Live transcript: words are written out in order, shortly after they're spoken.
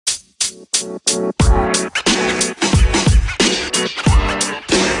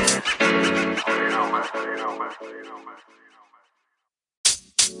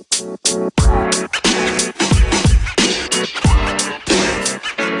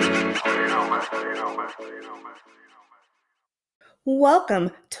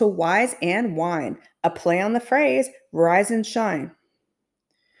Welcome to Wise and Wine, a play on the phrase rise and shine.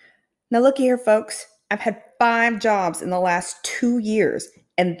 Now, look here, folks. I've had 5 jobs in the last 2 years,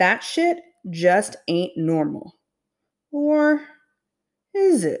 and that shit just ain't normal. Or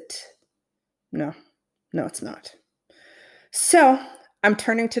is it? No, it's not. So, I'm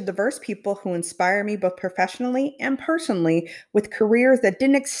turning to diverse people who inspire me both professionally and personally with careers that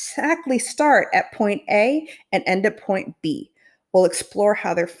didn't exactly start at point A and end at point B. We'll explore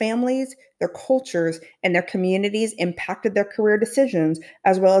how their families, their cultures, and their communities impacted their career decisions,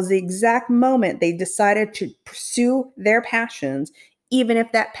 as well as the exact moment they decided to pursue their passions, even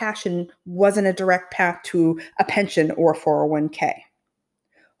if that passion wasn't a direct path to a pension or a 401k.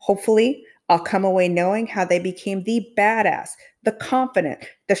 Hopefully, I'll come away knowing how they became the badass, the confident,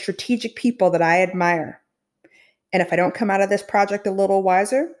 the strategic people that I admire. And if I don't come out of this project a little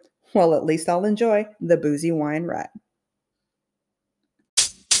wiser, well, at least I'll enjoy the boozy wine ride.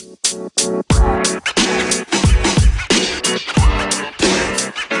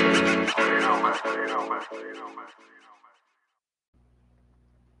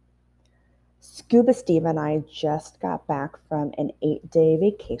 Scuba Steve and I just got back from an 8-day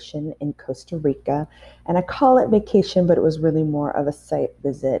vacation in Costa Rica. And I call it vacation, but it was really more of a site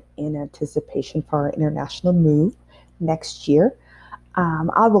visit in anticipation for our international move next year.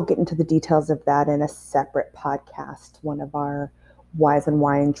 I will get into the details of that in a separate podcast, one of our Wise and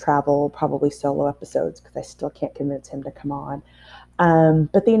Wine travel, probably solo episodes, because I still can't convince him to come on.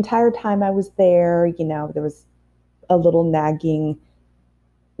 But the entire time I was there, there was a little nagging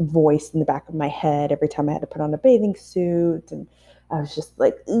voice in the back of my head every time I had to put on a bathing suit. And I was just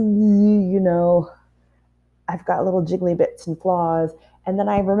like, I've got little jiggly bits and flaws. And then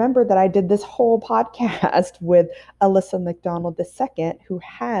I remembered that I did this whole podcast with Alyssa McDonald II, who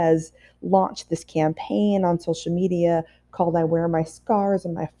has launched this campaign on social media called I Wear My Scars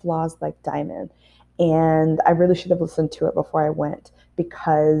and My Flaws Like Diamond. And I really should have listened to it before I went,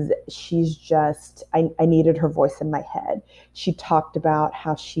 because she's just, I needed her voice in my head. She talked about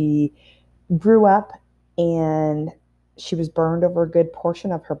how she grew up and she was burned over a good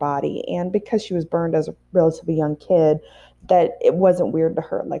portion of her body. And because she was burned as a relatively young kid, that it wasn't weird to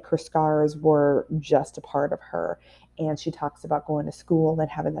her. Like, her scars were just a part of her. And she talks about going to school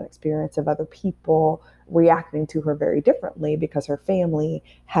and having that experience of other people reacting to her very differently because her family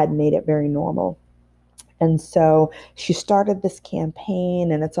had made it very normal. And so she started this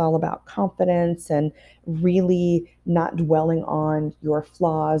campaign, and it's all about confidence and really not dwelling on your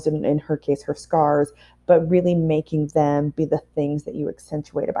flaws, and in her case, her scars, but really making them be the things that you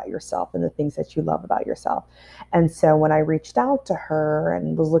accentuate about yourself and the things that you love about yourself. And so when I reached out to her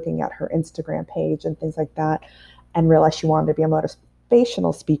and was looking at her Instagram page and things like that, and realized she wanted to be a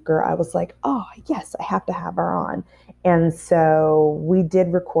motivational speaker, I was like, oh, yes, I have to have her on. And so we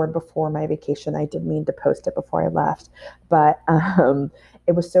did record before my vacation. I did mean to post it before I left, but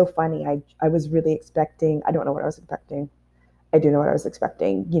it was so funny. I was really expecting, I don't know what I was expecting. I do know what I was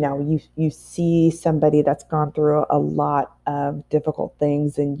expecting. You see somebody that's gone through a lot of difficult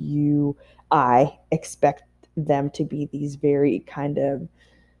things, and I expect them to be these very kind of,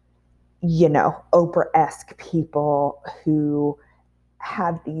 Oprah-esque people who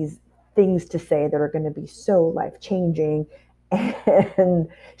have these things to say that are going to be so life-changing. And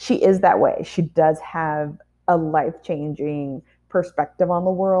she is that way. She does have a life-changing perspective on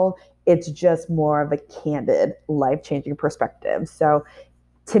the world. It's just more of a candid, life-changing perspective. So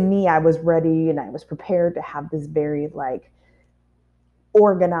to me, I was ready and I was prepared to have this very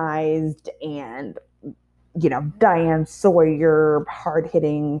organized and, Diane Sawyer,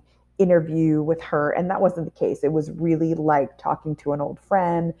 hard-hitting interview with her. And that wasn't the case. It was really like talking to an old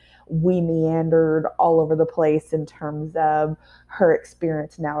friend. We meandered all over the place in terms of her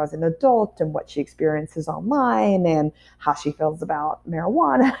experience now as an adult and what she experiences online and how she feels about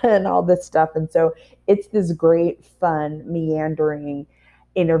marijuana and all this stuff. And so it's this great, fun, meandering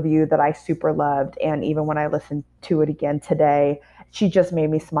interview that I super loved. And even when I listened to it again today, she just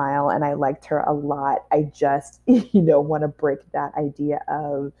made me smile and I liked her a lot. I just, want to break that idea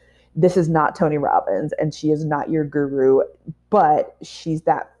of, this is not Tony Robbins and she is not your guru, but she's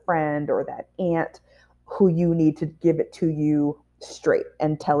that friend or that aunt who you need to give it to you straight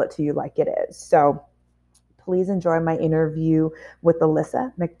and tell it to you like it is. So please enjoy my interview with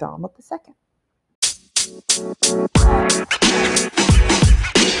Alyssa McDonald II.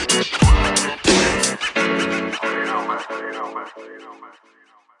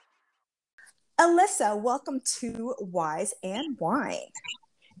 Alyssa, welcome to Wise and Wine.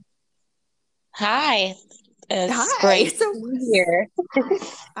 Hi, it's Hi. great to be here.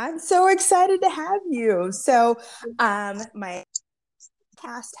 I'm so excited to have you. My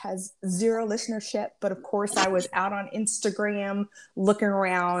podcast has zero listenership, but of course, I was out on Instagram looking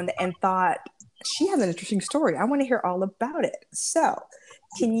around and thought, she has an interesting story. I want to hear all about it. So,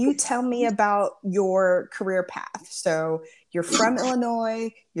 can you tell me about your career path? So, you're from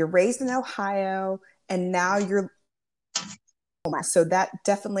Illinois, you're raised in Ohio, and now you're so that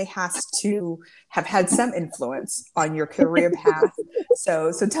definitely has to have had some influence on your career path.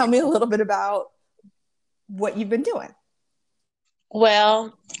 So tell me a little bit about what you've been doing.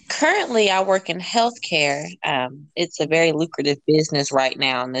 Well, currently I work in healthcare. It's a very lucrative business right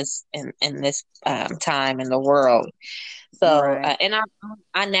now in this time in the world. So, Right. and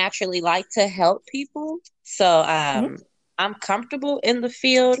I naturally like to help people. So, Mm-hmm. I'm comfortable in the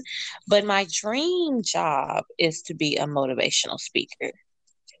field, but my dream job is to be a motivational speaker.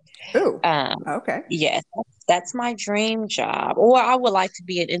 Ooh, Um, okay. yes, that's my dream job. Or I would like to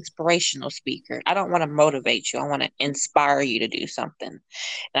be an inspirational speaker. I don't want to motivate you. I want to inspire you to do something.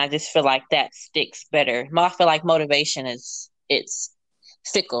 And I just feel like that sticks better. I feel like motivation it's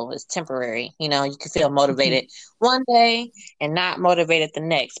fickle, it's temporary. You know, you can feel Mm-hmm. motivated one day and not motivated the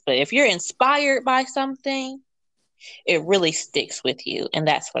next. But if you're inspired by something, it really sticks with you. And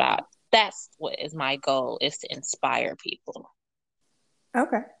that's what is my goal, is to inspire people.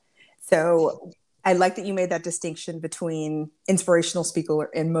 Okay. So I like that you made that distinction between inspirational speaker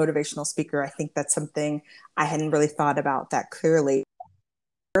and motivational speaker. I think that's something I hadn't really thought about that clearly.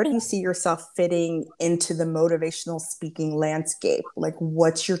 Where do you see yourself fitting into the motivational speaking landscape? Like,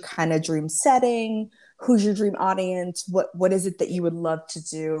 what's your kind of dream setting? Who's your dream audience? What is it that you would love to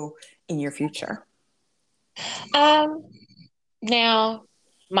do in your future? Um, Now,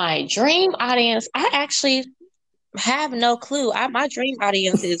 my dream audience, I actually have no clue. My dream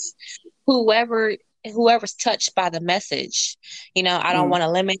audience is whoever whoever's touched by the message. You know, Mm, I don't want to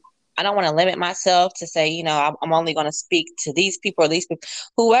limit myself to say, I'm only going to speak to these people or these people.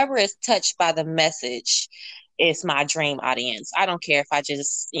 Whoever is touched by the message is my dream audience. I don't care if I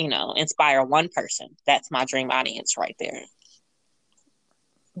just, inspire one person. That's my dream audience right there.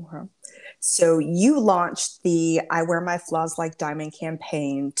 okay. So you launched the I Wear My Flaws Like Diamond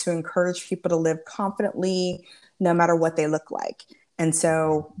campaign to encourage people to live confidently no matter what they look like. And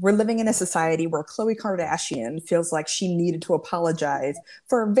so we're living in a society where Khloe Kardashian feels like she needed to apologize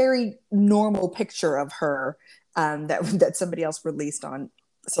for a very normal picture of her that somebody else released on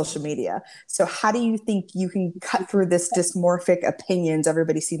social media. So how do you think you can cut through this dysmorphic opinions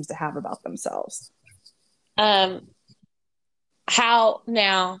everybody seems to have about themselves? Um, how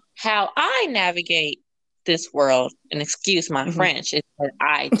I navigate this world, and excuse my Mm-hmm. French, is that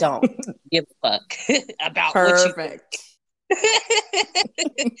I don't give a fuck about what you think. Perfect.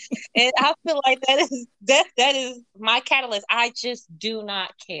 And I feel like that is my catalyst. I just do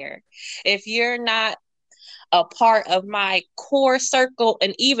not care. If you're not a part of my core circle,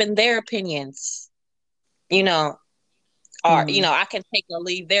 and even their opinions, you know, or Mm, I can take or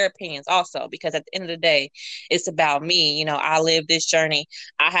leave their opinions also, because at the end of the day, it's about me. I live this journey.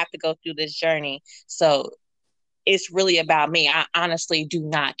 I have to go through this journey. So it's really about me. I honestly do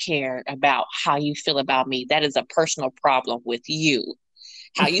not care about how you feel about me. That is a personal problem with you.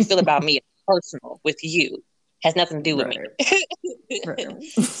 How you feel about me is personal with you. Has nothing to do with me. right. Right.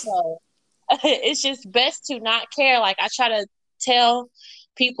 So it's just best to not care. Like, I try to tell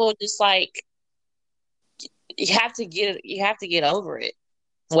people, just like, you have to get over it.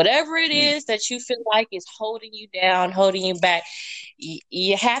 Whatever it Mm, is that you feel like is holding you down, holding you back,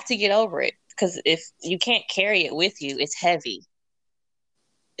 you have to get over it. Because if you can't carry it with you, it's heavy.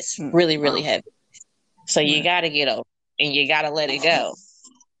 It's mm, really, really wow. heavy. So you Right. got to get over it, and you got to let it go.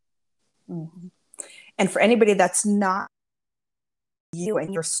 Mhm. And for anybody that's not you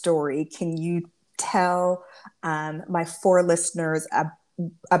and your story, can you tell my four listeners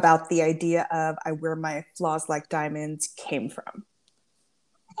about the idea of I Wear My Flaws Like Diamonds came from?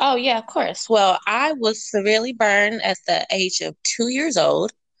 Oh, yeah, of course. Well, I was severely burned at the age of 2 years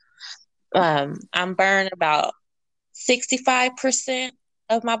old. I'm burned about 65%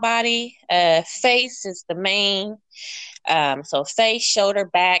 of my body. Face is the main. So face, shoulder,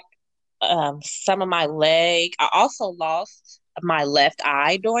 back, some of my leg. I also lost my left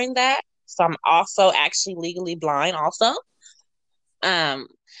eye during that. So I'm also actually legally blind also. Um,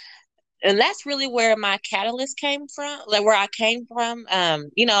 and that's really where my catalyst came from, like where I came from.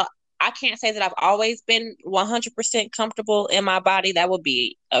 I can't say that I've always been 100% comfortable in my body. That would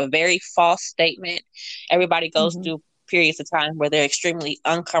be a very false statement. Everybody goes Mm-hmm. through periods of time where they're extremely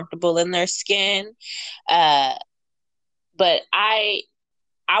uncomfortable in their skin. Uh, but I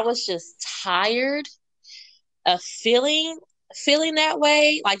was just tired of feeling that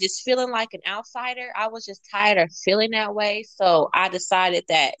way, like just feeling like an outsider. I was just tired of feeling that way. So I decided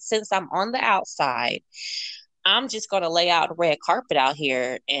that since I'm on the outside, I'm just going to lay out a red carpet out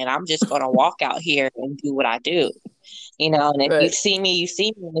here and I'm just going to walk out here and do what I do. And if you Right. see me, you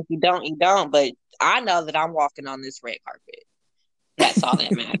see me. And if you don't, you don't. But I know that I'm walking on this red carpet. That's all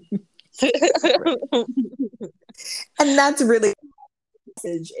that matters. Right. And that's really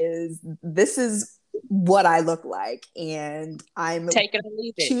message is this is what I look like, and I'm Take it or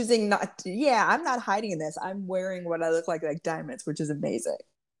leave it. choosing not to, yeah, I'm not hiding this. I'm wearing what I look like diamonds, which is amazing.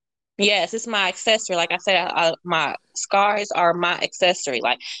 Yes, it's my accessory. Like I said, my scars are my accessory.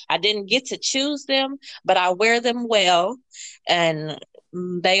 Like I didn't get to choose them, but I wear them well, and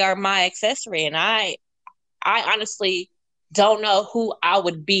they are my accessory. And I honestly don't know who I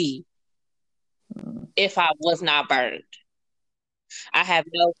would be if I was not burned. I have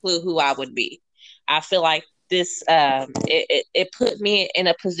no clue who I would be. I feel like this it put me in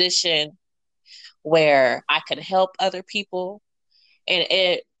a position where I could help other people, and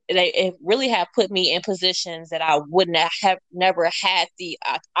it really have put me in positions that I wouldn't have never had the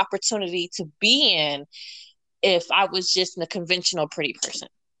opportunity to be in if I was just a conventional pretty person.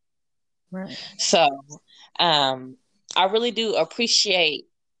 Right. So I really do appreciate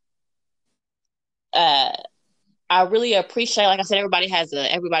I really appreciate, like I said, everybody has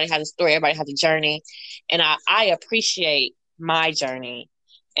a story, everybody has a journey, and I appreciate my journey,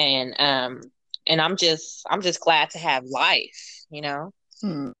 and I'm just glad to have life,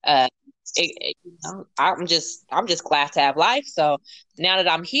 Hmm. I'm just glad to have life. So now that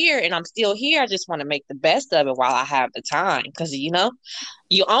I'm here and I'm still here, I just want to make the best of it while I have the time, because you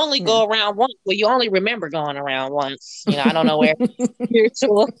only Yeah. go around once. Well, you only remember going around once. I don't know where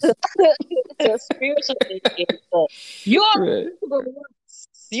spiritual spiritual thing is, but you only, Right.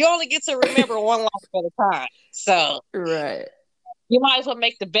 you only get to remember one life at a time. So Right. you might as well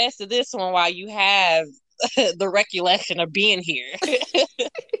make the best of this one while you have the recollection of being here.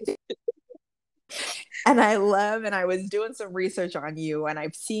 And I was doing some research on you, and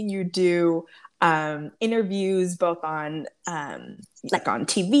I've seen you do interviews both on like on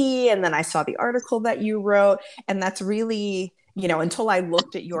TV, and then I saw the article that you wrote, and that's really, until I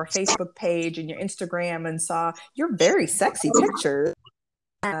looked at your Facebook page and your Instagram and saw your very sexy pictures,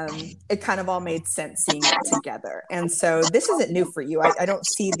 it kind of all made sense seeing it together. And so this isn't new for you. I don't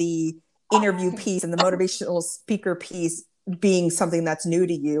see the interview piece and the motivational speaker piece being something that's new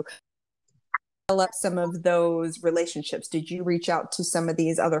to you. Develop some of those relationships. Did you reach out to some of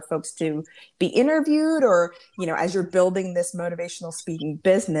these other folks to be interviewed, or as you're building this motivational speaking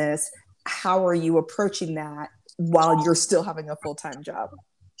business, how are you approaching that while you're still having a full-time job?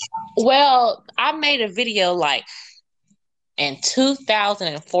 Well, I made a video like in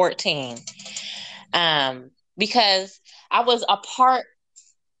 2014 because I was a part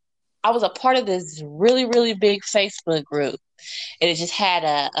of this really, really big Facebook group. And it just had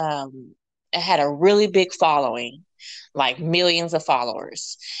a really big following, like millions of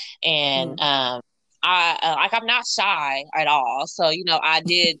followers. And I'm not shy at all. So, I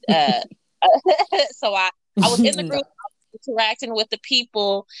did so I was in the group, interacting with the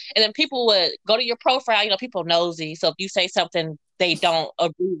people, and then people would go to your profile. People nosy. So if you say something they don't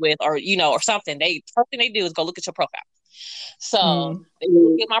agree with, or or something, first thing they do is go look at your profile. So they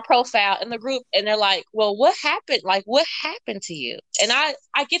look at my profile in the group, and they're like, "Well, what happened? Like, what happened to you?" And I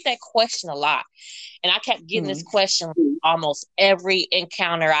get that question a lot, and I kept getting this question almost every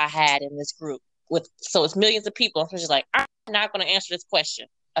encounter I had in this group. So it's millions of people. I'm just like, I'm not going to answer this question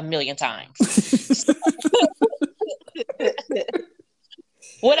a million times.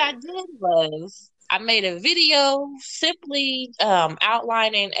 What I did was I made a video simply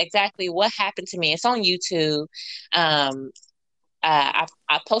outlining exactly what happened to me. It's on YouTube. I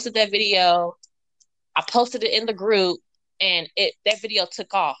posted that video. I posted it in the group, and that video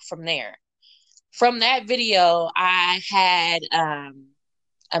took off from there. From that video, I had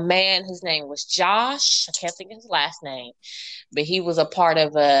a man. His name was Josh. I can't think of his last name, but he was a part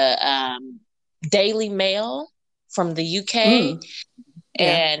of a Daily Mail from the UK. Yeah.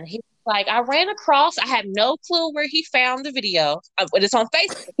 And he was like, I ran across, I have no clue where he found the video, but it's on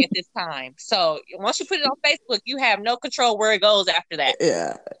Facebook at this time. So once you put it on Facebook, you have no control where it goes after that.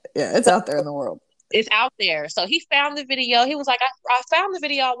 Yeah. It's out there in the world. It's out there. So he found the video. He was like, I found the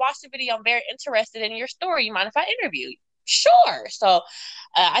video. I watched the video. I'm very interested in your story. You mind if I interview you? Sure. So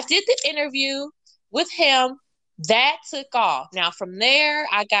I did the interview with him. That took off. Now from there,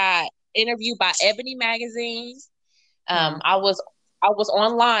 I got interviewed by Ebony Magazine. Wow. I was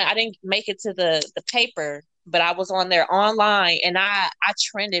online. I didn't make it to the paper, but I was on there online, and I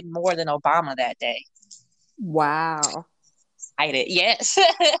trended more than Obama that day. Wow. Excited, yes.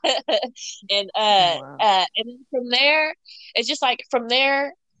 And Wow. and then from there, it's just like from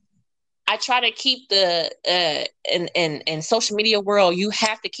there, I try to keep the in social media world, you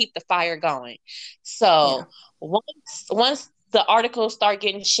have to keep the fire going. Yeah. So once the articles start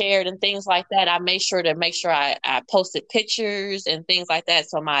getting shared and things like that, I make sure I posted pictures and things like that,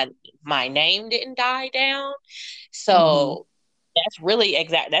 so my name didn't die down. Mm-hmm. So that's really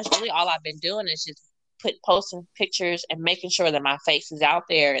all I've been doing, is just posting pictures and making sure that my face is out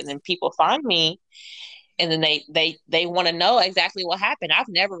there, and then people find me, and then they want to know exactly what happened. I've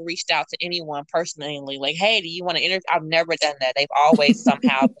never reached out to anyone personally, like, hey, do you want to interview? I've never done that. They've always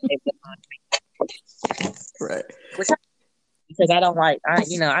somehow been able to find me. Right. Which, because I don't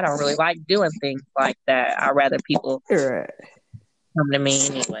really like doing things like that. I rather people Right. come to me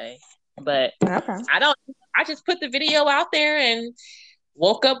anyway. But Okay. I just put the video out there and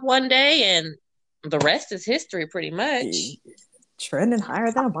woke up one day, and the rest is history pretty much. Trending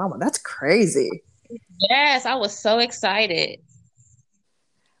higher than Obama. That's crazy. Yes, I was so excited.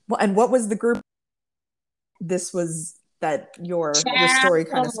 Well, and what was the group? This was that your Child, story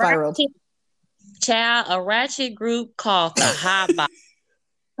kind of spiraled. a ratchet group called the Hot Box.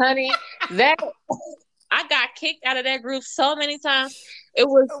 Honey, that I got kicked out of that group so many times. It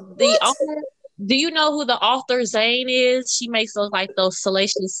was the What? owner. Do you know who the author Zane is? She makes those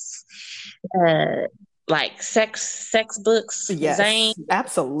salacious like sex books. Zane. Yes,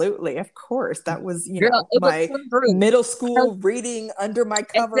 absolutely. Of course. That was, Girl, it was my her group. middle Her, school reading under my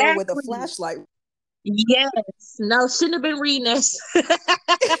cover with a exactly. flashlight. Yes. No, shouldn't have been reading this. Shouldn't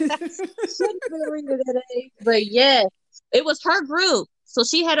have been reading that age. But yes, it was her group. So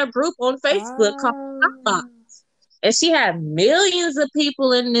she had a group on Facebook called Hot Box. Oh. And she had millions of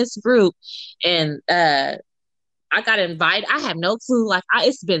people in this group. And I got invited. I have no clue. Like,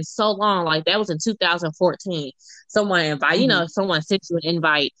 it's been so long. Like, that was in 2014. Mhm. Someone sent you an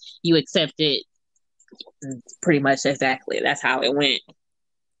invite, you accept it. Pretty much exactly. That's how it went.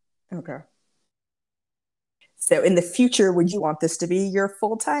 Okay. So in the future, would you want this to be your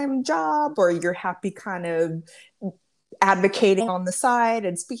full-time job, or you're happy kind of advocating on the side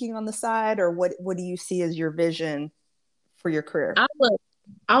and speaking on the side, or what do you see as your vision for your career? I would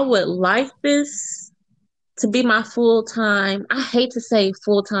I would like this to be my full time. I hate to say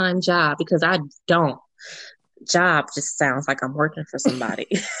full time job, because I don't. Job just sounds like I'm working for somebody.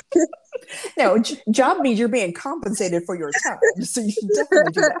 No, job means you're being compensated for your time, so you should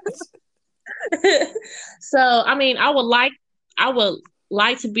definitely do that. So I mean, I would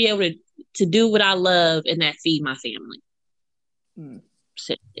like to be able to do what I love and that feed my family. Mm,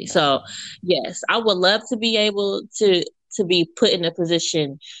 yeah. So yes, I would love to be able to be put in a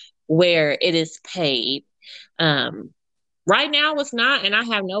position where it is paid. Um, right now it's not, and I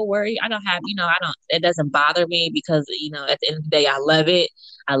have no worry. I don't have, it doesn't bother me, because, at the end of the day, I love it.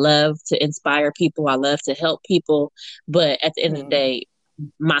 I love to inspire people. I love to help people. But at the end of the Mm. day,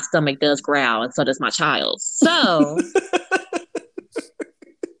 my stomach does growl, and so does my child. So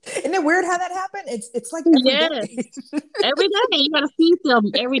Isn't it weird how that happened? It's like every yes, day. every day you gotta feed them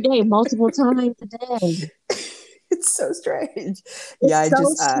every day, multiple times a day. It's so strange. Yeah, It's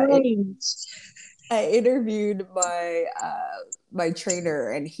so strange. I interviewed my trainer,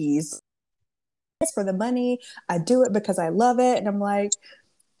 and he's, it's for the money. I do it because I love it, and I'm like,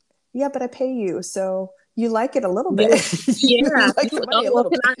 yeah, but I pay you, so you like it a little Yeah, bit. yeah. You like the money a Well,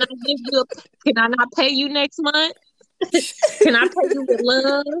 little can I bit. not give you? Can I not pay you next month? Can I pay you with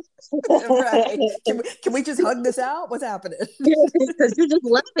love? Right? Can we just hug this out? What's happening? Because you just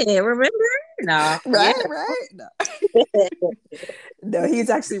love it, remember? No, yeah. Right, right. No. No, he's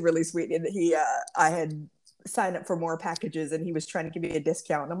actually really sweet, and I had signed up for more packages, and he was trying to give me a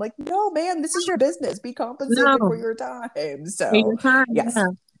discount, and I'm like, no, man, this is your business. Be compensated for No, your time. your So time, yes, yeah.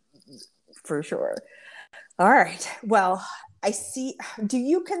 for sure. All right. Well, I see. Do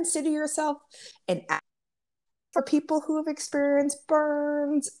you consider yourself an advocate for people who have experienced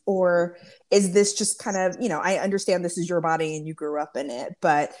burns, or is this just kind of, I understand this is your body and you grew up in it,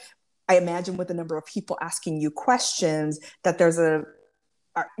 but I imagine with the number of people asking you questions that does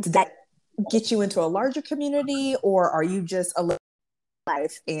that get you into a larger community, or are you just a little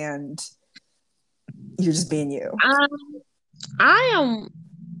life and you're just being you? I am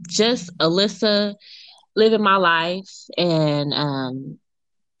just Alyssa, living my life, and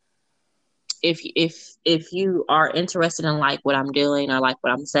if you are interested in like what I'm doing or like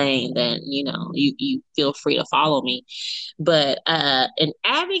what I'm saying, then you feel free to follow me. But an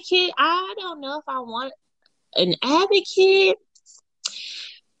advocate, I don't know if I want. an advocate,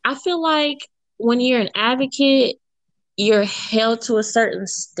 I feel like when you're an advocate, you're held to a certain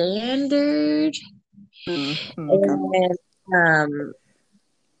standard. Okay. And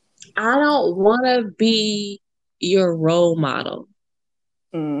I don't want to be your role model.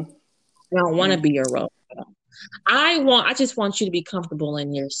 Mm. I don't want to be your role model. I just want you to be comfortable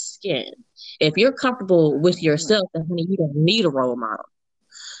in your skin. If you're comfortable with yourself, then honey, you don't need a role model.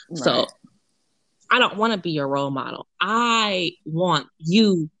 Right. So I don't want to be your role model. I want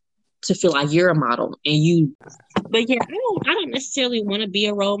you to feel like you're a model and you. But yeah, I don't necessarily want to be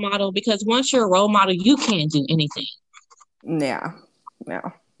a role model because once you're a role model, you can't do anything. Yeah.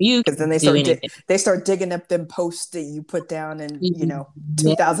 Yeah. You Because then can't do anything. they start digging up them posts that you put down in, Yes.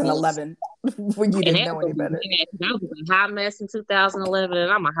 2011 when you And didn't they're know any gonna be better. mad because I was a hot mess in 2011,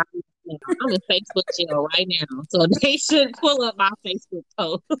 and I'm a hot mess now. I'm in Facebook jail right now, so they should pull up my Facebook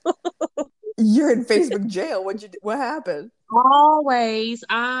post. You're in Facebook jail. What happened? Always,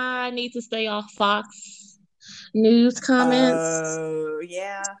 I need to stay off Fox News comments. Oh,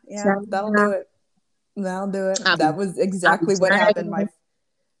 yeah. So, Yeah. That'll do it. That'll do it. I'll be, That was I'll be exactly what happened. dragging.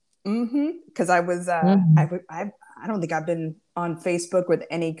 Because I was, Mhm. I don't think I've been on Facebook with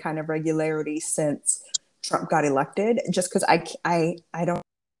any kind of regularity since Trump got elected, just because I don't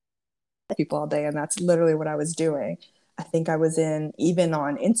people all day, and that's literally what I was doing. I think I was even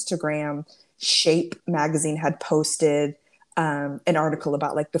on Instagram. Shape magazine had posted an article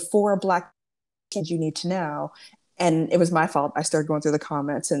about like the 4 Black kids you need to know, and it was my fault. I started going through the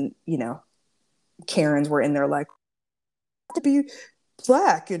comments, and Karens were in there like to be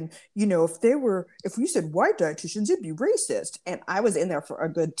Black, and if we said white dietitians, it'd be racist. And I was in there for a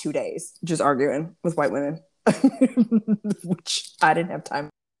good 2 days just arguing with white women, which I didn't have time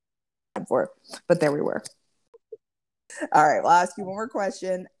for, but there we were. All right, well, I'll ask you one more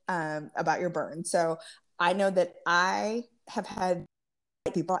question about your burn. So I know that I have had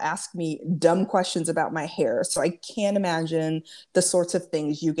people ask me dumb questions about my hair, so I can't imagine the sorts of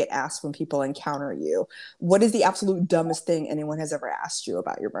things you get asked when people encounter you. What is the absolute dumbest thing anyone has ever asked you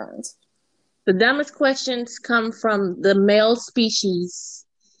about your burns? The dumbest questions come from the male species,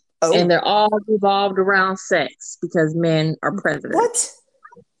 and Oh, they're all revolved around sex because men are predators. what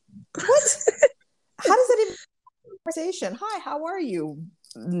how does that even conversation? Hi, how are you?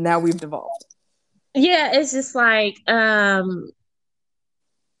 Now we've devolved. Yeah, it's just like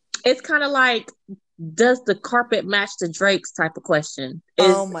it's kind of like, does the carpet match the drapes type of question.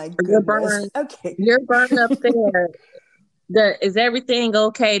 Oh Is my your goodness. burn Okay. your burn up there? Is everything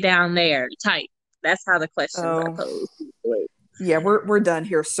okay down there? Type. That's how the questions are Oh posed. yeah, we're done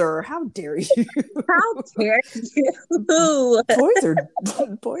here, sir. How dare you? How dare you?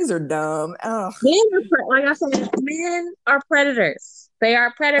 boys are dumb. Oh, Like I said, men are predators. They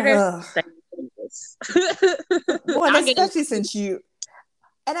are predators. They are predators. well, and I get especially since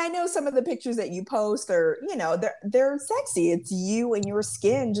and I know some of the pictures that you post are, they're sexy. It's you and your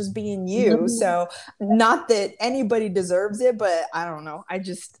skin just being you. Mhm. So not that anybody deserves it, but I don't know. I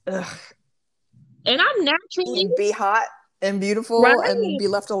just And I'm naturally be hot and right. beautiful and be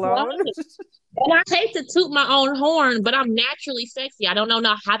left Right. alone. And I hate to toot my own horn, but I'm naturally sexy. I don't know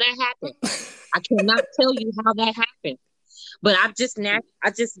now how that happened. I cannot tell you how that happened. But I just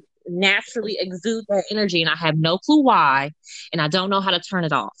naturally exude that energy, and I have no clue why, and I don't know how to turn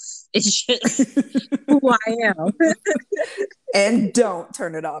it off. It's just who I am. And don't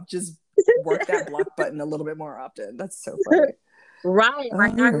turn it off. Just work that block button a little bit more often. That's so funny. Right.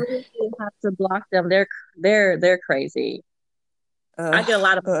 Like I really do have to block them. They're crazy. I get a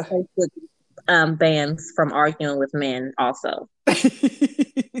lot of Facebook bans from arguing with men also.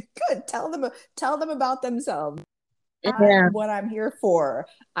 Good. Tell them about themselves. Not Yeah. what I'm here for.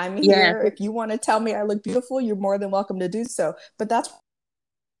 I'm Yeah. here. If you want to tell me I look beautiful, you're more than welcome to do so. But that's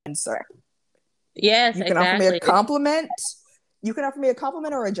sir. Yes, You can offer me a exactly. compliment. You can offer me a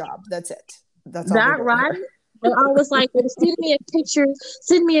compliment or a job. That's it. That's all we're That doing right? here. And I was like, well, send me a picture.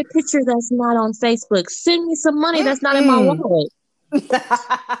 Send me a picture that's not on Facebook. Send me some money that's not in my wallet.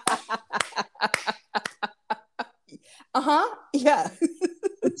 Yeah.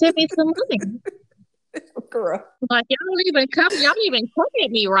 Send me some money. Girl. Like y'all don't even come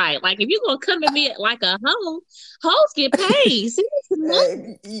at me right. Like if you're gonna come at me like a hoe, hoes get paid. Send me some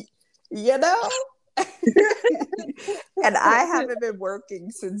money. You know? And I haven't been working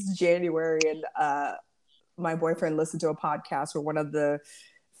since January, and my boyfriend listened to a podcast where one of the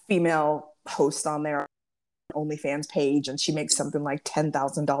female hosts on there OnlyFans page, and she makes something like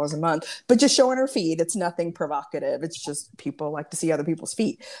 $10,000 a month, but just showing her feet. It's nothing provocative. It's just people like to see other people's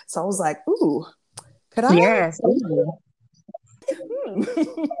feet. So I was like, ooh, could I? Yes. home.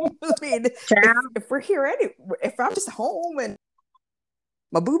 I mean, if we're here if I'm just home and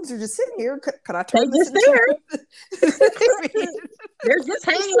my boobs are just sitting here, could I turn this into? I mean, they're just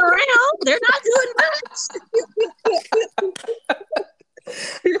hanging around. They're not doing much.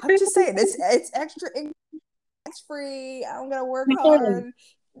 I'm just saying, it's extra. It's free. I don't gotta work hard.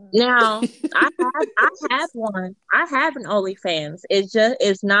 Now, I have one. I have an OnlyFans.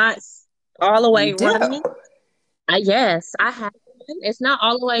 It's not all the way running. Yes, I have one. It's not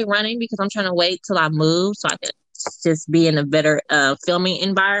all the way running because I'm trying to wait till I move so I can just be in a better filming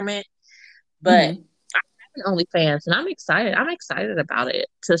environment. But I have an OnlyFans and I'm excited. I'm excited about it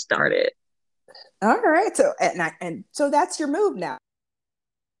to start it. All right. So and so that's your move now.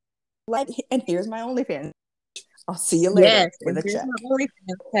 Like, and here's my OnlyFans. I'll see you later with a check. My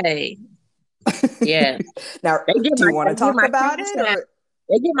OnlyFans pay. Yeah. Now, do you want to talk about it? Or?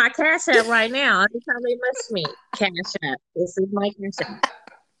 They get my Cash App right now. Every time they mess me, Cash App. This is my Cash App.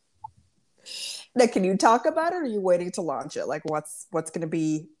 Now, can you talk about it, or are you waiting to launch it? Like, what's going to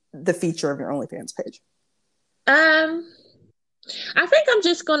be the feature of your OnlyFans page? I think I'm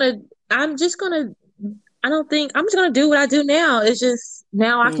just gonna do what I do now. It's just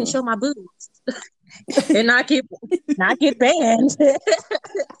now I can show my boobs and not get banned.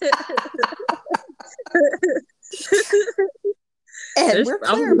 And we're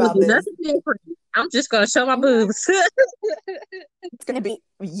clear about this. I'm just gonna show my boobs. It's gonna be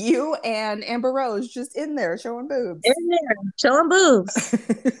you and Amber Rose just in there showing boobs. In there showing boobs.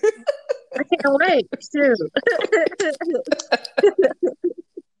 I can't wait. Shoot.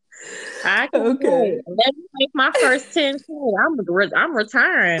 I can't wait. Let me make my first 10K. I'm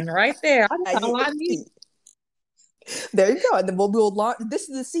retiring right there. That's all I need. There you go. And then we'll launch. This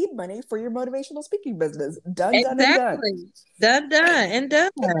is the seed money for your motivational speaking business. Done, exactly. Done, and done.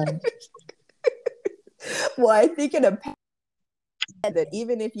 Well, I think in a that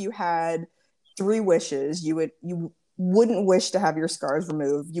even if you had 3 wishes, you wouldn't wish to have your scars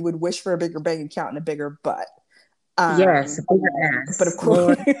removed. You would wish for a bigger bank account and a bigger butt. Yes, a bigger ass. But of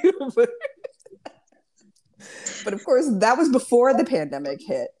course, but of course, that was before the pandemic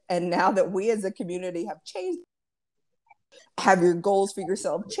hit. And now that we as a community have changed, have your goals for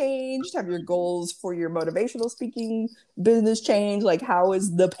yourself changed? Have your goals for your motivational speaking business changed? Like, how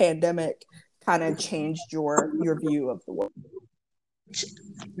has the pandemic kind of changed your view of the world?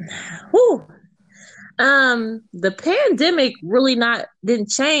 Whew. The pandemic really didn't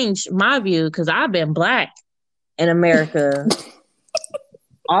change my view because I've been Black in America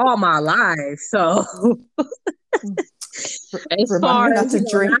all my life. So as far as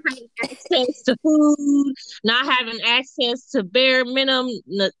not having access to food, not having access to bare minimum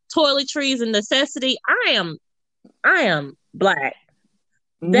toiletries and necessity, I am Black.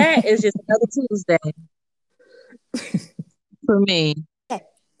 That is just another Tuesday for me.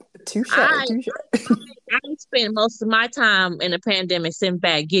 Touche. I spent most of my time in the pandemic sitting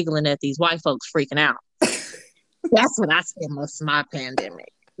back giggling at these white folks freaking out. That's what I spent most of my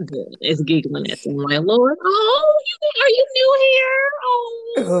pandemic doing, is giggling at them. Like, Lord, are you new here?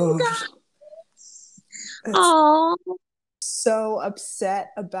 Oh, God. Oh. So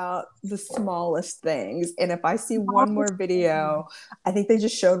upset about the smallest things. And if I see one more video, I think they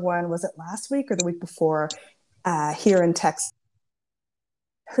just showed one, was it last week or the week before, here in Texas,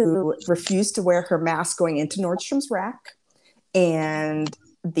 who refused to wear her mask going into Nordstrom's Rack. And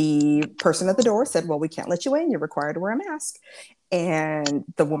the person at the door said, well, we can't let you in. You're required to wear a mask. And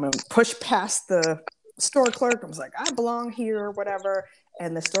the woman pushed past the store clerk and was like, I belong here or whatever.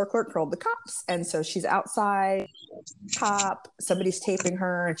 And the store clerk called the cops. And so she's outside, somebody's taping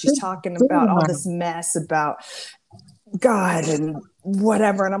her, and she's talking about all this mess about God and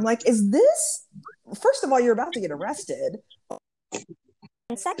whatever. And I'm like, first of all, you're about to get arrested.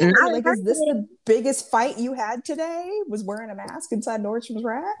 And secondly, like, is this the biggest fight you had today? Was wearing a mask inside Nordstrom's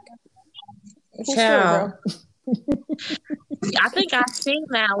Rack? Story, I think I've seen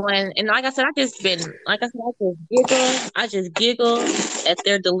that one, and like I said, I just giggle at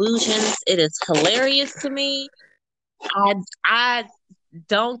their delusions. It is hilarious to me. I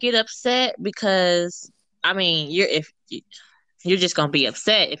don't get upset because you're just gonna be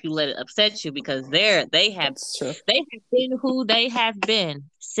upset if you let it upset you, because they have been who they have been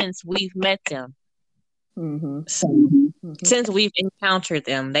since we've met them. Mm-hmm. So since we've encountered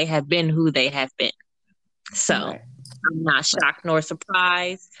them, they have been who they have been. So I'm not shocked nor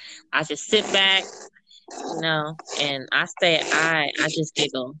surprised. I just sit back, and I just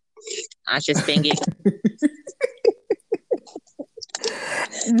giggle. I just been giggling.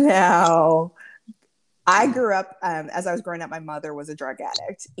 Now, I grew up, as I was growing up, my mother was a drug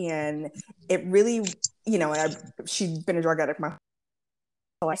addict, and it really, she'd been a drug addict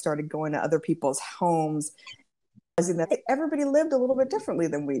I started going to other people's homes, realizing that everybody lived a little bit differently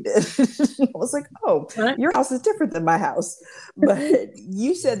than we did. I was like, oh, your house is different than my house. But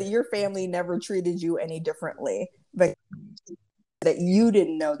you said that your family never treated you any differently, but that you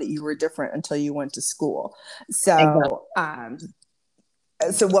didn't know that you were different until you went to school. So,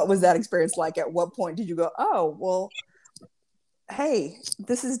 so what was that experience like? At what point did you go, oh, well, hey,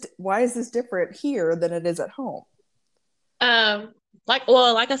 why is this different here than it is at home?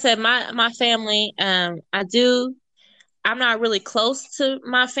 Like I said, my family, I'm not really close to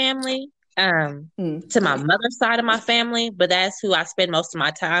my family, to my mother's side of my family, but that's who I spend most of my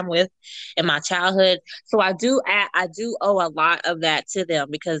time with in my childhood. So I do owe a lot of that to them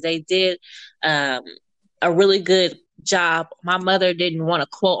because they did a really good job. My mother didn't want to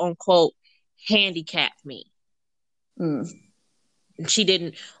quote unquote handicap me. She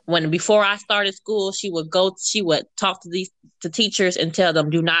didn't. Before I started school, she would talk to teachers and tell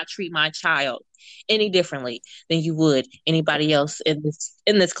them, do not treat my child any differently than you would anybody else in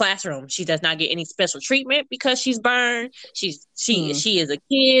this classroom. She does not get any special treatment because she's burned. She is a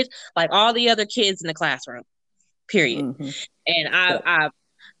kid like all the other kids in the classroom, period. And I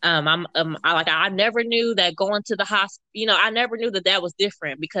never knew that going to the hospital, I never knew that was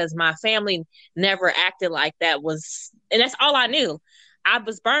different because my family never acted like that was, and that's all I knew. I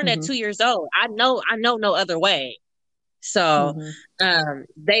was burned at 2 years old. I know no other way. So,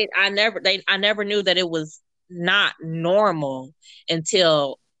 I never knew that it was not normal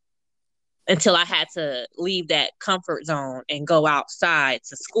until I had to leave that comfort zone and go outside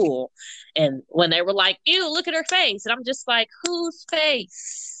to school. And when they were like, ew, look at her face. And I'm just like, whose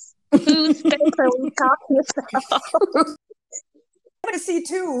face? Whose face are we talking about? I want to see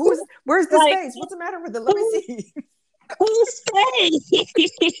too. Where's this face? What's the matter with it? Let me see. Whose face?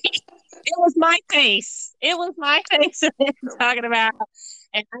 It was my face. It was my face that they were talking about.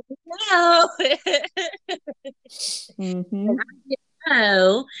 And I didn't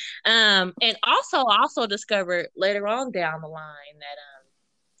know. And also discovered later on down the line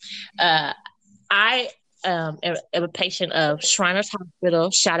that I am a patient of Shriners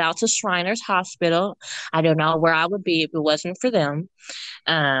Hospital. Shout out to Shriners Hospital. I don't know where I would be if it wasn't for them.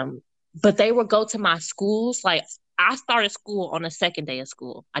 But they would go to my schools. Like I started school on the second day of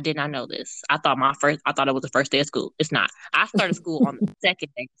school. I did not know this. I thought it was the first day of school. It's not. I started school on the second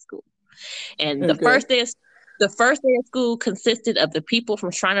day of school. And the first day of school consisted of the people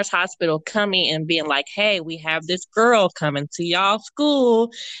from Shriners Hospital coming and being like, hey, we have this girl coming to y'all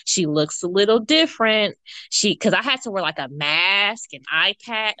school. She looks a little different. Because I had to wear like a mask and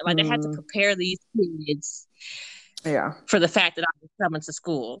iPad. Like I had to prepare these kids for the fact that I was coming to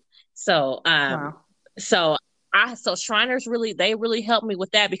school. So, so Shriners they really helped me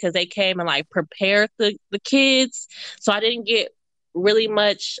with that because they came and like prepared the kids. So I didn't get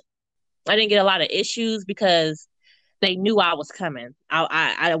a lot of issues because they knew I was coming.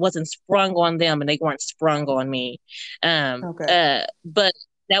 I wasn't sprung on them and they weren't sprung on me. But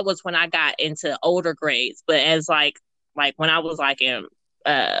that was when I got into older grades. But as like when I was like in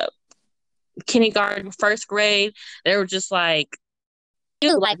kindergarten, first grade, they were just like,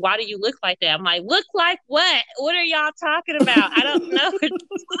 dude, like, why do you look like that? I'm like, look like what? What are y'all talking about? I don't know.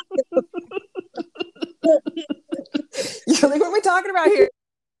 You're like, what are we talking about here?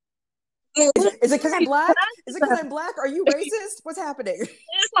 Is it because I'm black? Is it because I'm black? Are you racist? What's happening?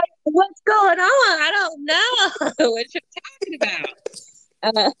 It's like, what's going on? I don't know what you're talking about.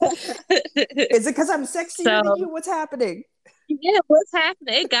 Is it because I'm sexier than you? What's happening? Yeah, what's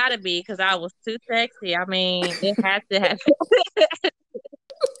happening? It gotta be because I was too sexy. I mean, it has to happen.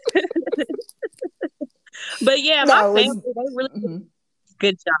 But yeah, my family, they really did a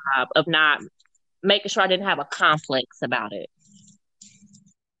good job of not making sure I didn't have a complex about it.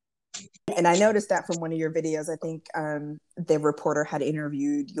 And I noticed that from one of your videos. I think the reporter had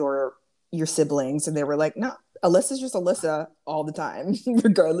interviewed your siblings, and they were like, "No, Alyssa's just Alyssa all the time,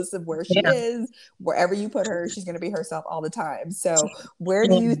 regardless of where she is. Wherever you put her, she's going to be herself all the time." So, where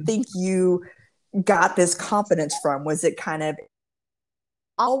do you think you got this confidence from? Was it kind of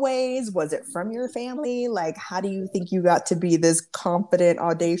always? Was it from your family? Like, how do you think you got to be this confident,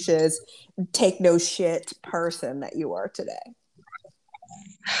 audacious, take no shit person that you are today?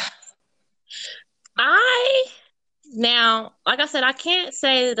 Now, like I said, I can't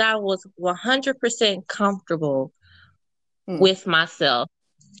say that I was 100% comfortable with myself.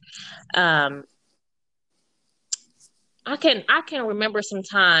 I can remember some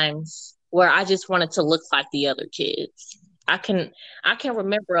times where I just wanted to look like the other kids. I can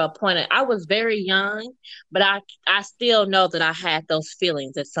remember a point. I was very young, but I still know that I had those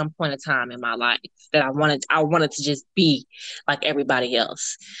feelings at some point in time in my life that I wanted to just be like everybody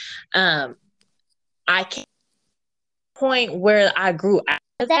else. Um, I can't point where I grew out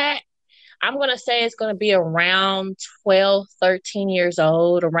of that. I'm gonna say it's gonna be around 12, 13 years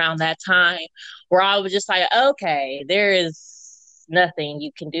old, around that time, where I was just like, okay, nothing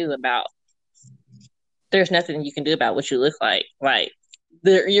you can do about there's nothing you can do about what you look like. Like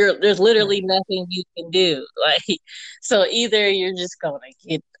there's literally Right. nothing you can do. Like, so either you're just gonna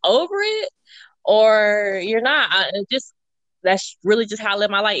get over it or you're not. That's really just how I live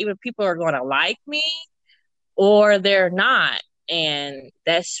my life. Either people are gonna like me or they're not. And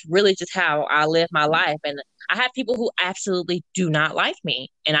that's really just how I live my life. And I have people who absolutely do not like me,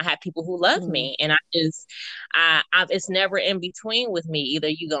 and I have people who love Mm. me. And it's never in between with me. Either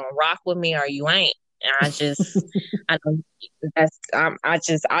you gonna rock with me or you ain't. And I don't,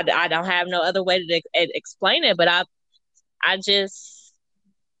 I don't have no other way to explain it. But I just,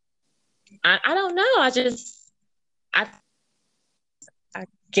 I don't know. I I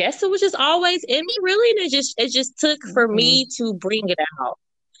guess it was just always in me, really, and it just took for Mm-hmm. me to bring it out.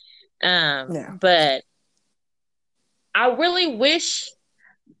 Yeah. But I really wish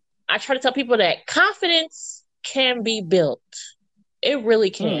I try to tell people that confidence can be built. It really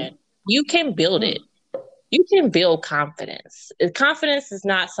Mm. can. You can build it. Mm. You can build confidence. Confidence is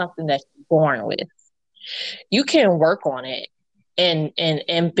not something that you're born with. You can work on it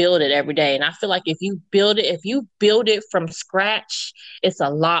and build it every day. And I feel like if you build it from scratch, it's a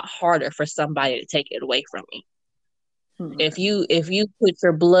lot harder for somebody to take it away from you. Mm. If you put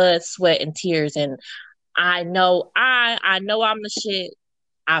your blood, sweat, and tears in, I know I'm the shit.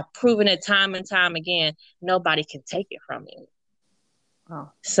 I've proven it time and time again. Nobody can take it from you. Oh,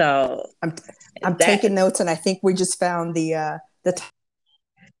 So I'm I'm that taking notes, and I think we just found the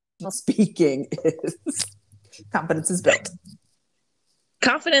title speaking is confidence is built.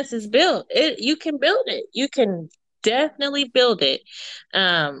 confidence is built. You can build it. You can definitely build it.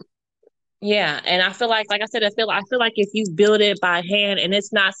 Um, yeah, and I feel like I said, I feel like if you build it by hand, and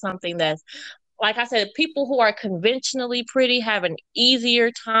it's not something that's like I said, people who are conventionally pretty have an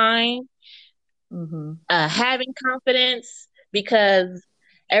easier time Mm-hmm. having confidence because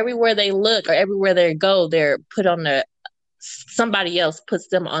everywhere they look or everywhere they go, they're put on the somebody else puts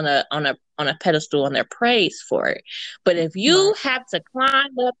them on a pedestal and they're praised for it. But if you Right. have to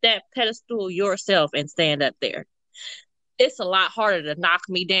climb up that pedestal yourself and stand up there, it's a lot harder to knock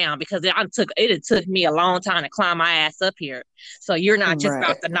me down because it took me a long time to climb my ass up here. So you're not just Right.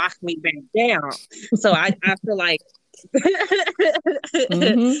 about to knock me back down. So I feel like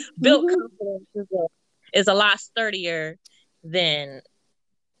Mm-hmm. built Mm-hmm. confidence is a lot sturdier than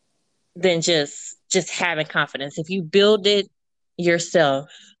than just having confidence. If you build it yourself,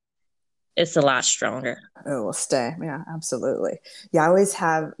 it's a lot stronger. It will stay. Yeah, absolutely. Yeah, I always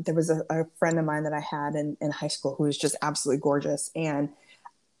have. There was a friend of mine that I had in high school who was just absolutely gorgeous, and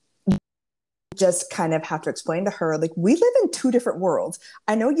just kind of have to explain to her, like, we live in two different worlds.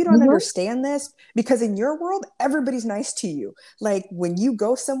 I know you don't Mm-hmm. understand this because in your world everybody's nice to you. Like when you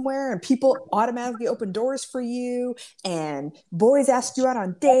go somewhere and people automatically open doors for you, and boys ask you out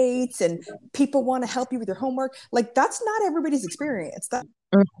on dates, and people want to help you with your homework, like that's not everybody's experience. That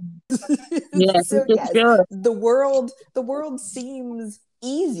Yes, so it's just yes, good. the world seems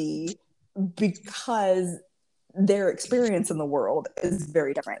easy because their experience in the world is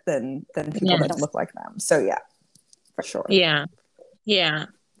very different than people that don't Yes. look like them. So yeah, for sure. Yeah. Yeah.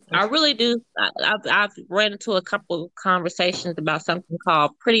 For I sure. really do. I've ran into a couple of conversations about something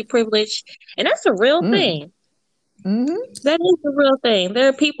called pretty privilege, and that's a real Mm. thing. Mm-hmm. That is a real thing. There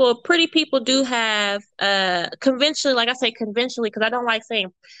are pretty people do have conventionally, like I say conventionally, because I don't like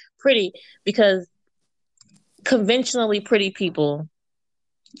saying pretty because conventionally pretty people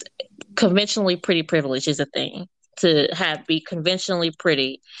conventionally pretty privilege is a thing. To have be conventionally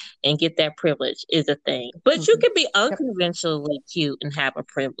pretty and get that privilege is a thing. But you Mm-hmm. can be Yep. unconventionally cute and have a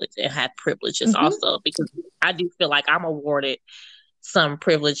privilege and have privileges Mm-hmm. also because I do feel like I'm awarded some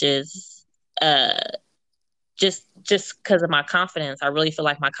privileges just because of my confidence. I really feel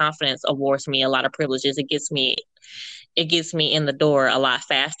like my confidence awards me a lot of privileges. It gets me in the door a lot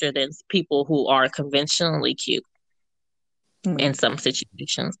faster than people who are conventionally cute Mm. in some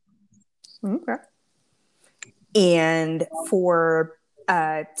situations. Okay. And for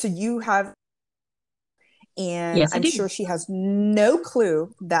so you have, and Yes, I I'm do. sure she has no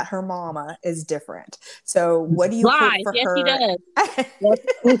clue that her mama is different. So what do you hope Lies. for Yes, she her? does. Yes.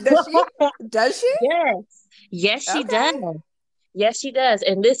 Does she? Does she? Yes. Yes, she Okay. does. Yes, she does.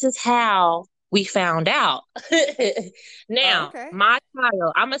 And this is how. we found out. Oh, Now, okay. my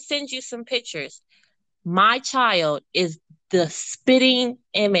child, I'm going to send you some pictures. My child is the spitting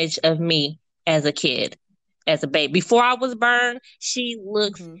image of me as a kid, as a baby. Before I was burned, she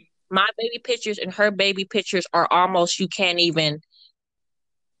looks, Mm-hmm. my baby pictures and her baby pictures are almost, you can't even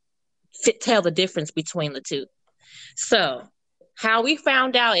tell the difference between the two. So, how we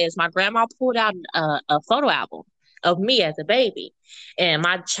found out is my grandma pulled out a photo album of me as a baby, and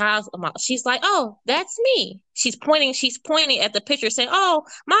she's like, "Oh, that's me." She's pointing at the picture, saying, "Oh,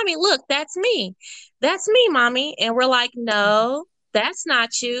 mommy, look, that's me, mommy." And we're like, "No, that's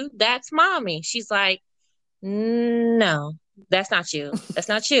not you. That's mommy." She's like, "No, that's not you. That's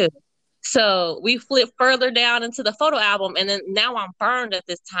not you." So we flip further down into the photo album, and then now I'm burned at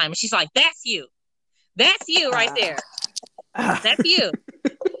this time. And she's like, "That's you. That's you right Uh, there. That's you."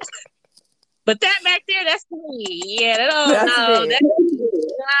 But that back there, that's me. Yeah, that don't that's no, me. that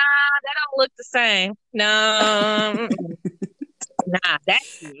don't look the same. No, nah,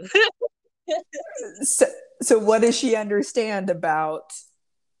 that's you. So, so what does she understand about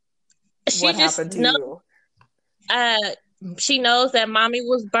She what just happened to know. you? Uh, she knows that mommy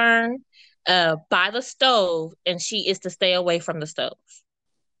was burned by the stove, and she is to stay away from the stove.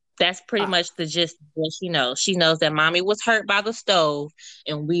 That's pretty Ah, much the gist of what she knows. She knows that mommy was hurt by the stove,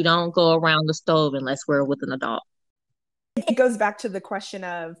 and we don't go around the stove unless we're with an adult. it goes back to the question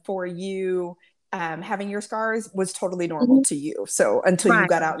of for you, having your scars was totally normal Mhm. to you. So until you Right.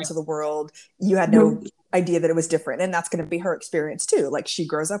 got out into the world, you had no Mhm. idea that it was different. And that's going to be her experience too. Like she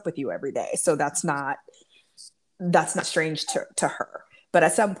grows up with you every day. So that's not strange to her. But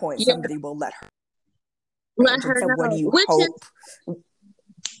at some point, Yeah, somebody will let her let change. And her so what do know. you Which is hope?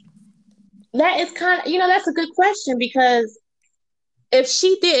 that is kind of, that's a good question because if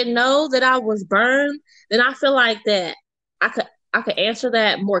she didn't know that I was burned, then I feel like that I could I could answer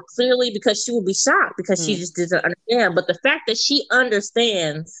that more clearly because she would be shocked because she Mm. just doesn't understand. But the fact that she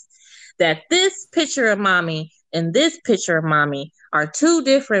understands that this picture of mommy and this picture of mommy are two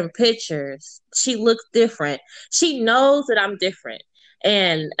different pictures. She looks different. She knows that I'm different.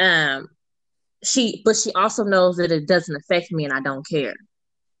 And but she also knows that it doesn't affect me and I don't care.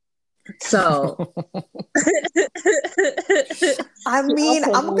 So I she mean,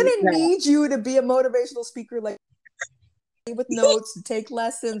 also I'm knows gonna that. need you to be a motivational speaker, like with notes, to take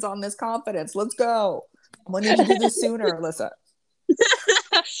lessons on this confidence. Let's go. I'm gonna need you to do this sooner, Alyssa.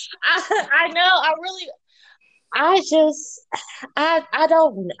 I know. I just, I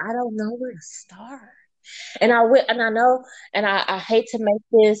don't know where to start. And and I know, and I hate to make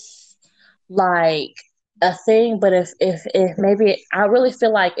this like a thing, but if maybe I really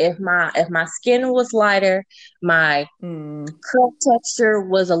feel like if my skin was lighter, my Mm, curl texture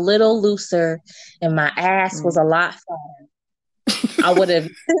was a little looser, and my ass was mm. a lot fatter, I would have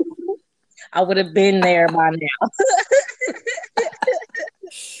I would have been there by now.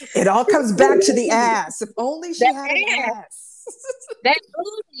 It all comes back to the ass. If only she That had an ass, ass. that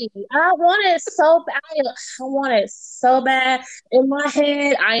booty, I want it so bad. I want it so bad. In my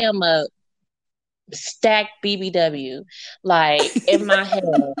head, I am a stacked BBW. Like in my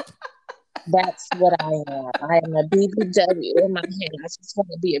head, that's what I am. I am a BBW in my head. I just want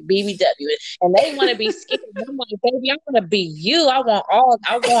to be a BBW, and they want to be skinny. I'm like, baby, I want to be you. I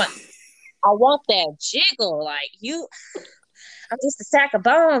want that jiggle. Like you, I'm just a sack of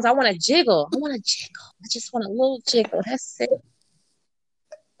bones. I want to jiggle. I want to jiggle. I just want a little jiggle. That's it.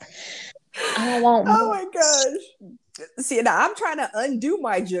 I don't want Oh more. my gosh. See, now I'm trying to undo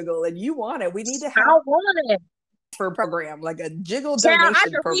my jiggle, and you want it. We need to I have want it. for a program, like a jiggle Child, I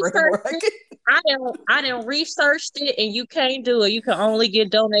donation done program where I researched it. I done researched it, and you can't do it. You can only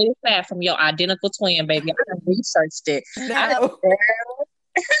get donated fat from your identical twin, baby. I done researched it. can I done, no.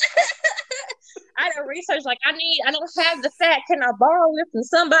 I done researched like I don't have the fat. Can I borrow it from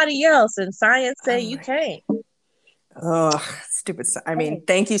somebody else? And science say Oh you my can't. oh, stupid. I mean,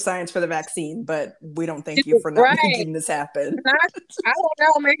 thank you, science, for the vaccine, but we don't thank you for not Right. making this happen. I don't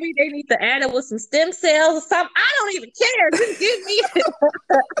know. Maybe they need to add it with some stem cells or something. I don't even care. Just give me it.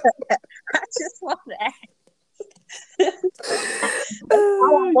 I just want that. That's all I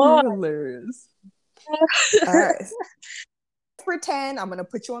Oh, you're want. hilarious. All right. Pretend I'm going to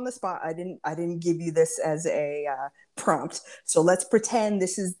put you on the spot. I didn't give you this as a prompt. So let's pretend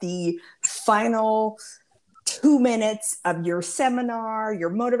this is the final 2 minutes of your seminar, your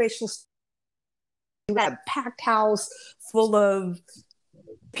motivational. You got a packed house full of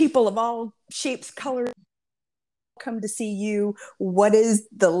people of all shapes, colors come to see you. What is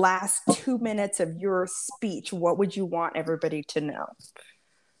the last 2 minutes of your speech? What would you want everybody to know?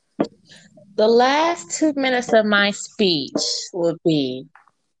 The last 2 minutes of my speech would be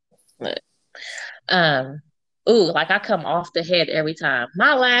Like I come off the head every time.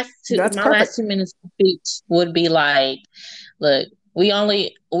 My last That's perfect. 2 minutes of speech would be like, look, we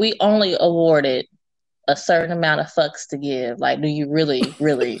only awarded a certain amount of fucks to give. Like, do you really,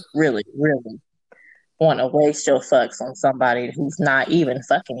 really, really, really want to waste your fucks on somebody who's not even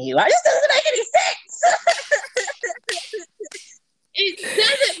fucking you? Like, this doesn't make any sense. It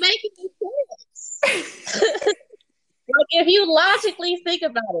doesn't make any sense. Like, if you logically think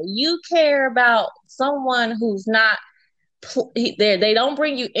about it, you care about someone who's not there. They don't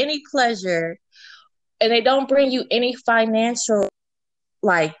bring you any pleasure, and they don't bring you any financial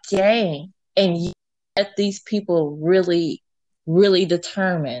like gain, and you let these people really, really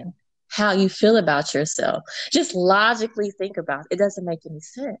determine how you feel about yourself. Just logically think about it. It doesn't make any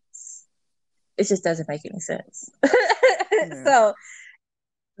sense. It just doesn't make any sense. Yeah. So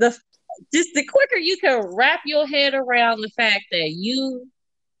the quicker you can wrap your head around the fact that you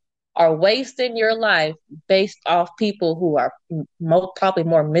are wasting your life based off people who are probably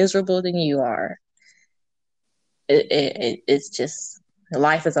more miserable than you are, it's just,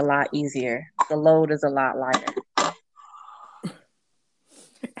 life is a lot easier. The load is a lot lighter.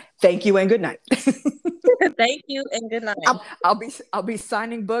 Thank you and good night. Thank you and good night. I'll be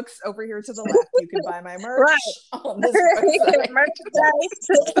signing books over here to the left. You can buy my merch on this website. Merchandise.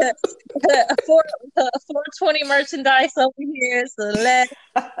 420 merchandise over here to the left.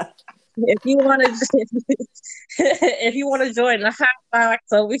 If you want to join the hot box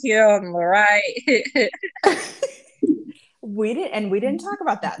over here on the right. We didn't talk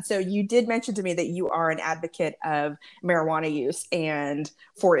about that. So you did mention to me that you are an advocate of marijuana use and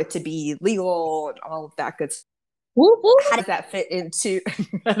for it to be legal and all of that good stuff. How does that fit into?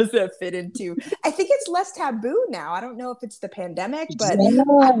 I think it's less taboo now. I don't know if it's the pandemic, but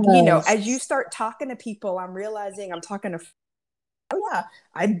yes. As you start talking to people, I'm realizing I'm talking to. Oh yeah,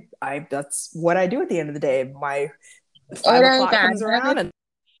 I that's what I do at the end of the day. My 5 o'clock comes around and.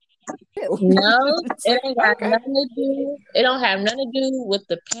 No, it ain't got nothing to do. It don't have nothing to do with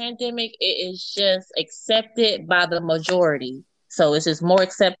the pandemic. It is just accepted by the majority. So it's just more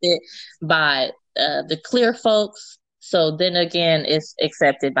accepted by the clear folks. So then again, it's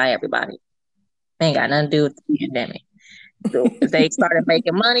accepted by everybody. Ain't got nothing to do with the pandemic. So they started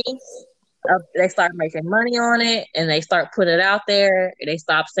making money. They started making money on it, and they start putting it out there. And they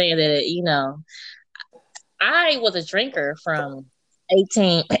stopped saying that. I was a drinker from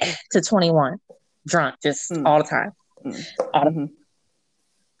 18 to 21, drunk just all the time.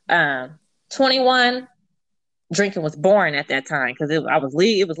 Mm-hmm. 21, drinking was boring at that time because it was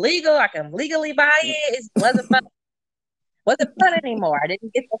legal. I can legally buy it. It wasn't fun anymore. I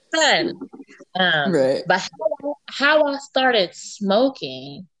didn't get the fun. Right. But how I started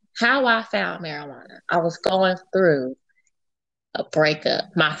smoking, how I found marijuana, I was going through a breakup.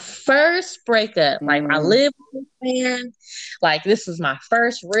 My first breakup. Like, I lived with this man. Like, this was my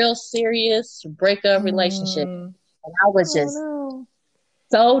first real serious breakup relationship. And I was just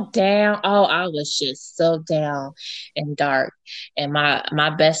so down. Oh, I was just so down and dark. And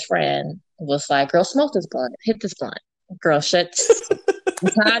my best friend was like, girl, smoke this blunt. Hit this blunt. Girl, shut. I'm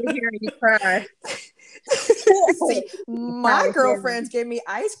tired of hearing you cry. See, my girlfriends gave me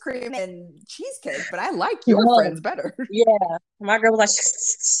ice cream and cheesecake, but I like your friends better. Yeah, my girl was like,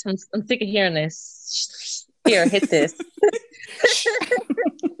 I'm sick of hearing this. Here, hit this.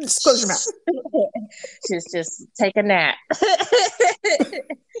 Just close your mouth. Just take a nap.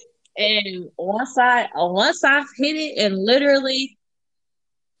 And once I hit it, and literally,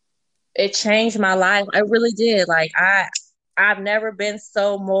 it changed my life. I really did. Like, I've never been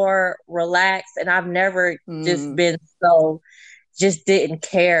so more relaxed, and I've never just been so, just didn't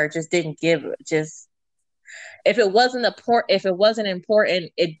care, just didn't give, just, if it wasn't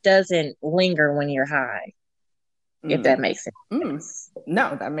important, it doesn't linger when you're high. If that makes sense.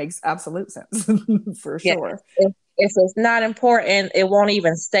 No, that makes absolute sense. For sure. If it's not important, it won't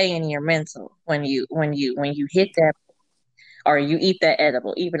even stay in your mental when you hit that, or you eat that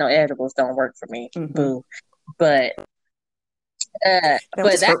edible, even though edibles don't work for me. Boo. But that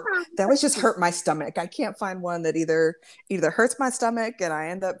was just hurt my stomach. I can't find one that either hurts my stomach and I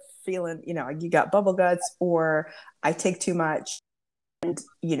end up feeling, you got bubble guts, or I take too much. And,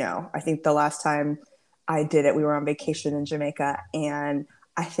 I think the last time I did it, we were on vacation in Jamaica, and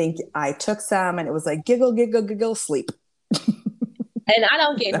I think I took some and it was like giggle, giggle, giggle, sleep. And I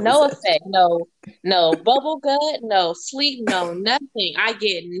don't get no effect, no bubble gut, no sleep, no nothing. I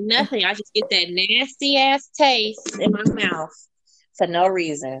get nothing. I just get that nasty ass taste in my mouth for no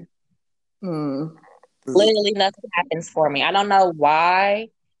reason. Literally nothing happens for me. I don't know why.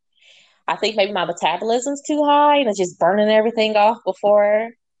 I think maybe my metabolism's too high and it's just burning everything off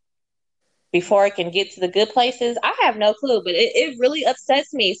before. before it can get to the good places? I have no clue, but it really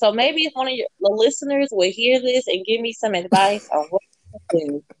upsets me. So maybe if one of the listeners will hear this and give me some advice on what to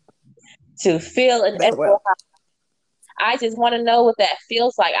do to feel an They ethical will. high. I just want to know what that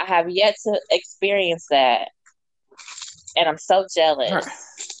feels like. I have yet to experience that, and I'm so jealous.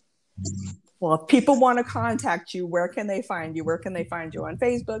 Well, if people want to contact you, where can they find you? Where can they find you on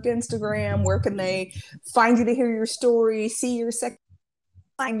Facebook, Instagram? Where can they find you to hear your story, see your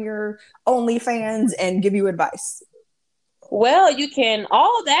find your OnlyFans, and give you advice? Well, you can,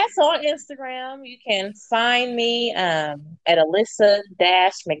 all that's on Instagram. You can find me at Alyssa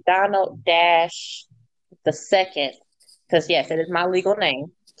McDonald the second. Because yes, it is my legal name.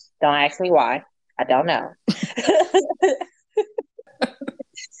 Don't ask me why. I don't know.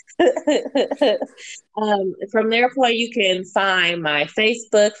 From their point, you can find my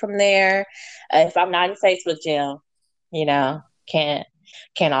Facebook from there. If I'm not in Facebook jail, you know, can't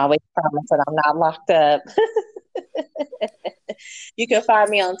always promise that I'm not locked up. You can find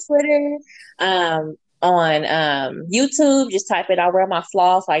me on Twitter, on YouTube. Just type it. I wear my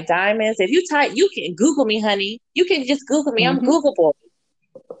flaws like diamonds. If you type, you can Google me, honey. You can just Google me. I'm Mm-hmm. Googleable.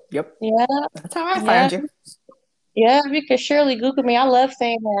 Yep. Yeah, That's how I yeah, find you. yeah. You can surely Google me. I love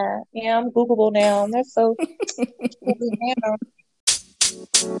saying that. Yeah, I'm Googleable now. That's so cool now.